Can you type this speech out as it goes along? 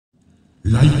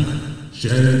Like,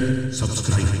 share,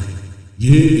 subscribe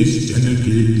ये इस channel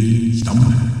के 3 स्तंभ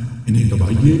हैं। इन्हें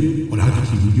दबाइए और आगे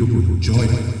की वीडियो को एंजॉय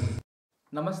करें।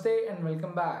 Namaste and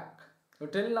welcome back. So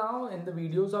till now in the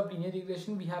videos of linear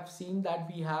regression we have seen that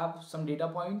we have some data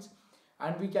points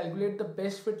and we calculate the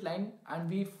best fit line and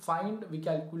we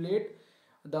calculate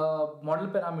the model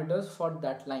parameters for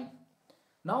that line.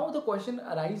 Now the question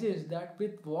arises that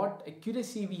with what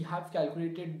accuracy we have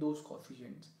calculated those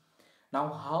coefficients. Now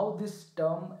how this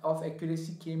term of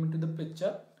accuracy came into the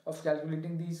picture of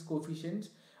calculating these coefficients,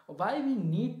 why we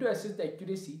need to assess the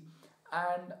accuracy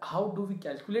and how do we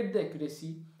calculate the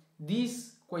accuracy,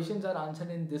 these questions are answered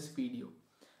in this video.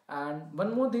 And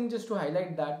one more thing just to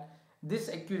highlight that this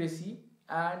accuracy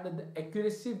and the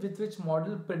accuracy with which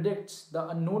model predicts the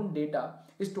unknown data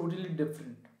is totally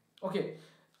different. Okay,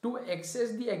 to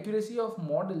access the accuracy of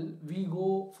model we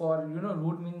go for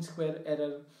root mean square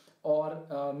error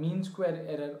or mean square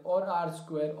error or r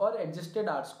square or adjusted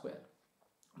r square.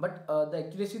 But the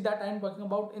accuracy that I am talking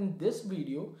about in this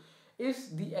video is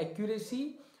the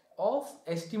accuracy of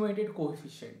estimated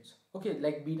coefficients, okay,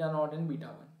 like beta naught and beta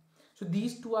 1. So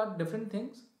these two are different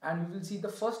things and we will see the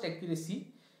first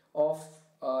accuracy of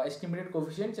estimated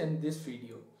coefficients in this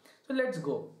video. So let's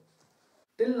go.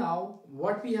 Till now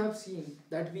what we have seen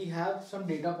that we have some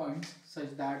data points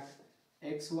such that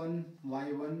x1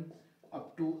 y1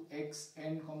 up to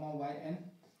xn comma yn.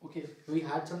 Okay, we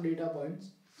had some data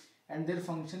points and their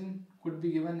function could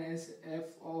be given as f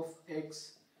of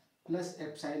x plus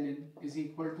epsilon is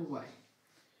equal to y.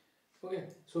 Okay,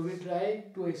 so we try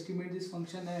to estimate this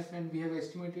function f and we have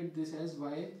estimated this as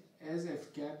y as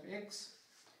f cap x.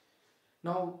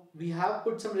 Now we have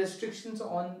put some restrictions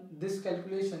on this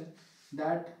calculation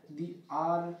that the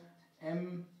RMSE,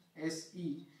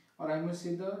 or I must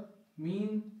say the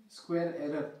mean square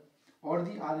error, or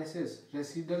the RSS,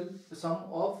 residual sum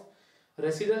of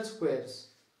residual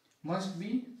squares, must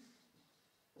be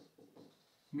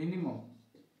minimum.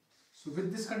 So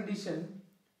with this condition,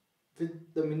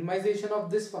 with the minimization of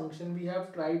this function, we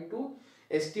have tried to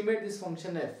estimate this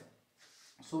function f.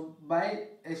 So by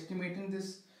estimating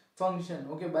this function,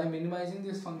 okay, by minimizing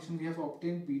this function, we have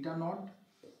obtained beta naught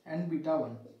and beta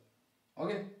 1.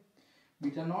 Okay,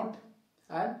 beta naught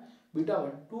and beta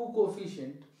 1, two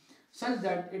coefficient such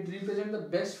that it represents the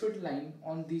best fit line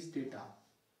on these data.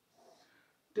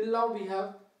 Till now we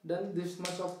have done this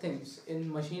much of things in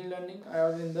machine learning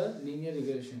or in the linear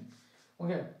regression.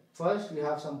 Okay, first we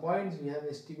have some points, we have to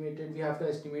estimate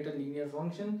a linear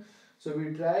function. So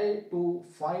we try to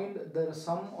find the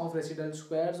sum of residual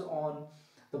squares on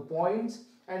the points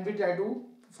and we try to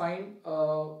find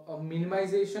a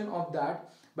minimization of that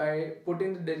by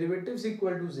putting the derivatives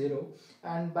equal to 0,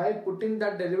 and by putting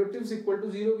that derivatives equal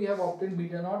to 0 we have obtained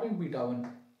beta naught and beta 1.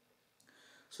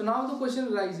 So now the question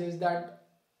arises that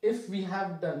if we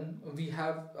have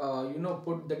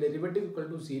put the derivative equal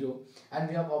to 0 and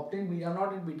we have obtained beta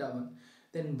naught and beta 1,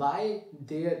 then why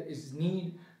there is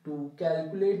need to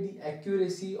calculate the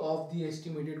accuracy of the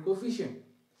estimated coefficient?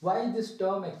 Why this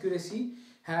term accuracy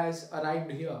has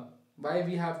arrived here? Why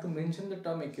we have to mention the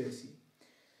term accuracy?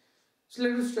 So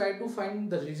let us try to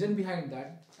find the reason behind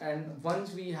that, and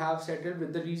once we have settled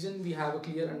with the reason, we have a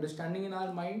clear understanding in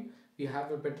our mind, we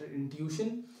have a better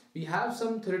intuition, we have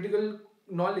some theoretical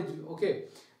knowledge, okay,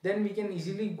 then we can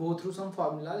easily go through some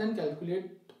formulas and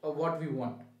calculate what we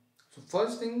want. So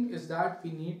first thing is that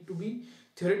we need to be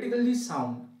theoretically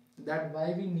sound, that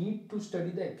why we need to study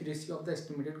the accuracy of the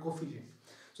estimated coefficient.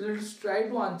 So let us try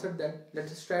to answer that. Let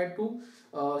us try to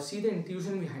see the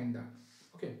intuition behind that.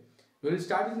 Okay, we will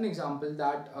start with an example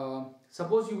that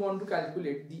suppose you want to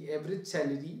calculate the average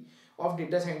salary of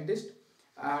data scientist,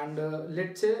 and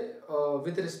let's say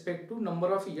with respect to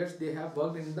number of years they have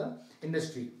worked in the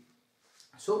industry.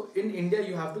 So in India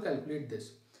you have to calculate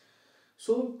this.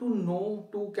 So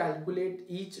to calculate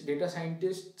each data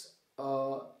scientist's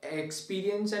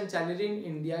experience and salary in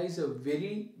India is a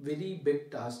very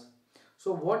big task.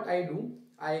 So what I do,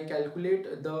 I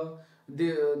calculate the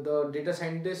data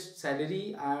scientist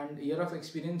salary and year of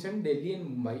experience in Delhi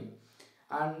and Mumbai,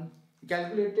 and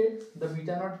calculated the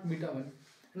beta naught beta 1,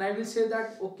 and I will say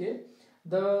that okay,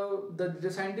 the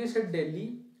scientists at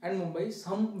Delhi and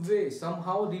Mumbai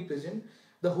somehow represent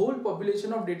the whole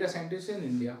population of data scientists in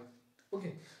India.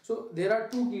 Okay, so there are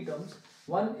two key terms,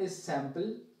 one is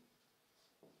sample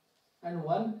and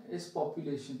one is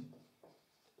population.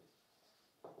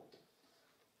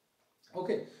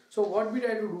 Okay, so what we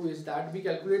try to do is that we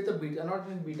calculate the beta naught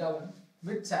and beta 1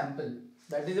 with sample,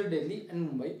 that is a Delhi and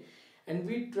Mumbai, and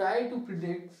we try to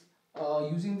predict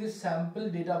using this sample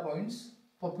data points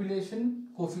population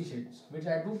coefficients. We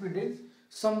try to predict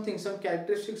some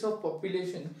characteristics of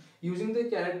population using the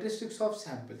characteristics of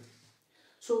sample.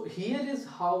 So here is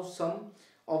how some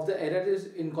of the error is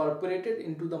incorporated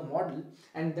into the model,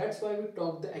 and that's why we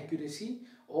talk the accuracy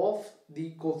of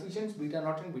the coefficients beta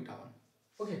naught and beta 1.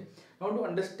 Okay, now to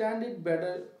understand it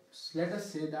better, let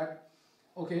us say that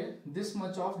okay, this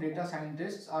much of data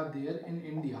scientists are there in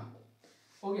India.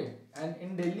 Okay, and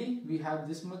in Delhi we have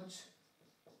this much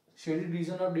shaded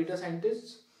region of data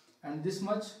scientists and this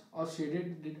much of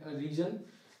shaded region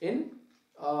in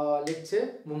let's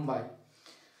say Mumbai.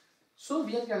 So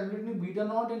we are calculating beta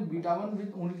naught and beta 1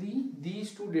 with only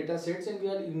these two data sets, and we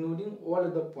are ignoring all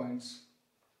other points.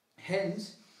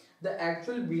 Hence the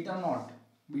actual beta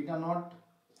naught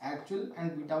actual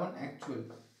and beta 1 actual,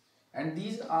 and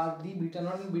these are the beta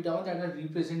naught and beta 1 that are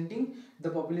representing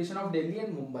the population of Delhi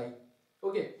and Mumbai.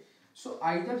 Okay, so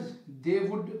either they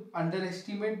would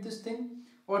underestimate this thing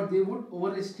or they would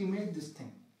overestimate this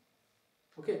thing.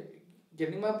 Okay,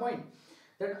 getting my point?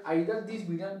 That either these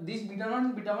beta naught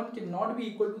and beta 1 cannot be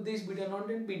equal to this beta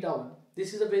naught and beta 1.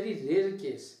 This is a very rare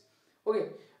case. Okay,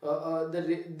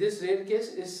 this rare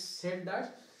case is said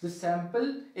that the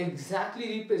sample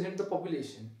exactly represent the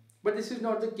population, but this is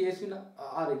not the case in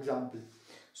our example.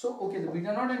 So okay, the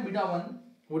beta naught and beta 1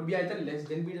 would be either less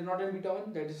than beta naught and beta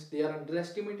 1, that is they are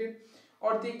underestimated,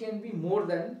 or they can be more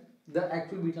than the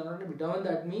actual beta naught and beta 1,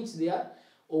 that means they are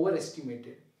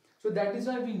overestimated. So that is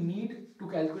why we need to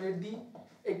calculate the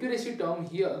accuracy term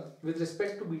here with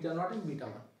respect to beta naught and beta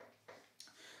 1.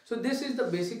 So this is the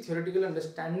basic theoretical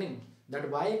understanding that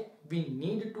why we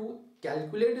need to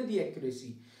calculate the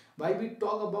accuracy, why we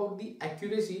talk about the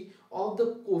accuracy of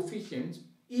the coefficients,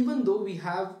 even though we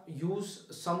have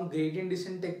used some gradient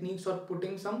descent techniques or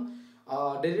putting some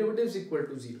derivatives equal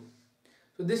to 0.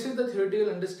 So this is the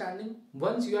theoretical understanding.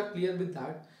 Once you are clear with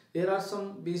that, there are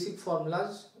some basic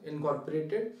formulas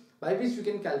incorporated by which we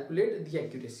can calculate the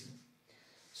accuracy.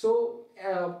 So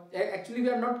actually we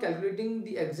are not calculating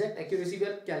the exact accuracy, we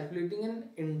are calculating an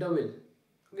interval.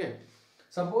 Okay,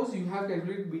 suppose you have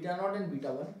calculated beta naught and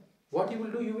beta 1. What you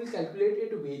will do, you will calculate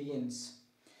it variance,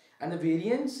 and the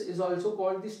variance is also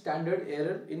called the standard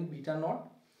error in beta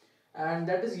naught, and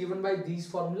that is given by these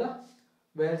formula,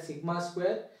 where sigma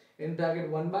square in bracket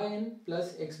 1 by n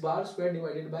plus x bar square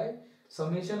divided by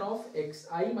summation of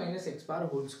xi minus x bar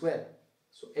whole square.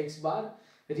 So x bar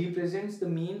represents the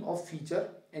mean of feature,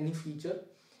 any feature,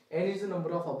 n is the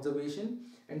number of observation,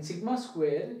 and sigma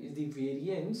square is the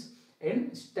variance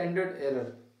in standard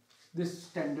error. This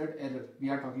standard error we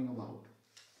are talking about.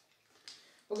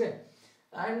 Okay,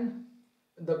 and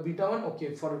the beta 1,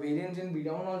 okay, for variance in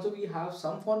beta 1 also we have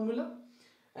some formula,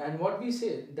 and what we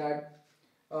say that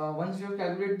once we have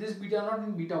calculated this beta naught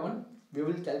and beta 1, we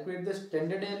will calculate the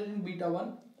standard error in beta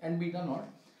 1 and beta naught,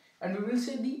 and we will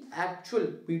say the actual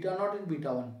beta naught and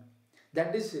beta 1,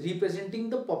 that is representing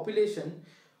the population,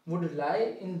 would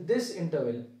lie in this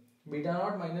interval beta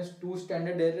naught minus 2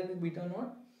 standard error in beta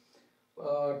naught,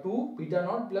 2 beta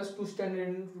naught plus 2 standard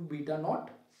into beta naught.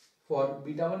 For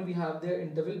beta 1 we have the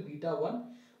interval beta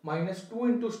 1 minus 2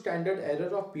 into standard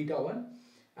error of beta 1,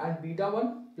 and beta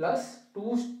 1 plus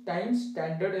 2 times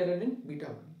standard error in beta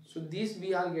 1. So these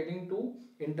we are getting two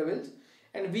intervals,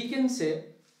 and we can say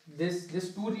this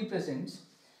 2 represents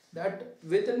that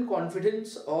with a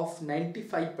confidence of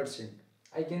 95%,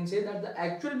 I can say that the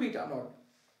actual beta naught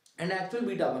and actual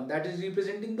beta 1, that is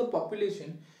representing the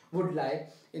population, would lie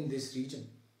in this region.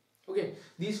 Okay,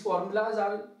 these formulas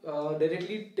are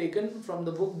directly taken from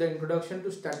the book The Introduction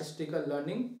to Statistical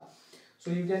Learning,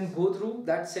 so you can go through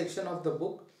that section of the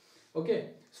book.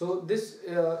 Okay, so this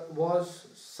was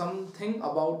something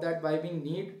about that why we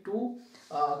need to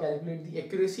calculate the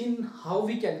accuracy, and how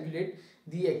we calculate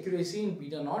the accuracy in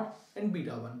beta naught and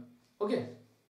beta 1. Okay.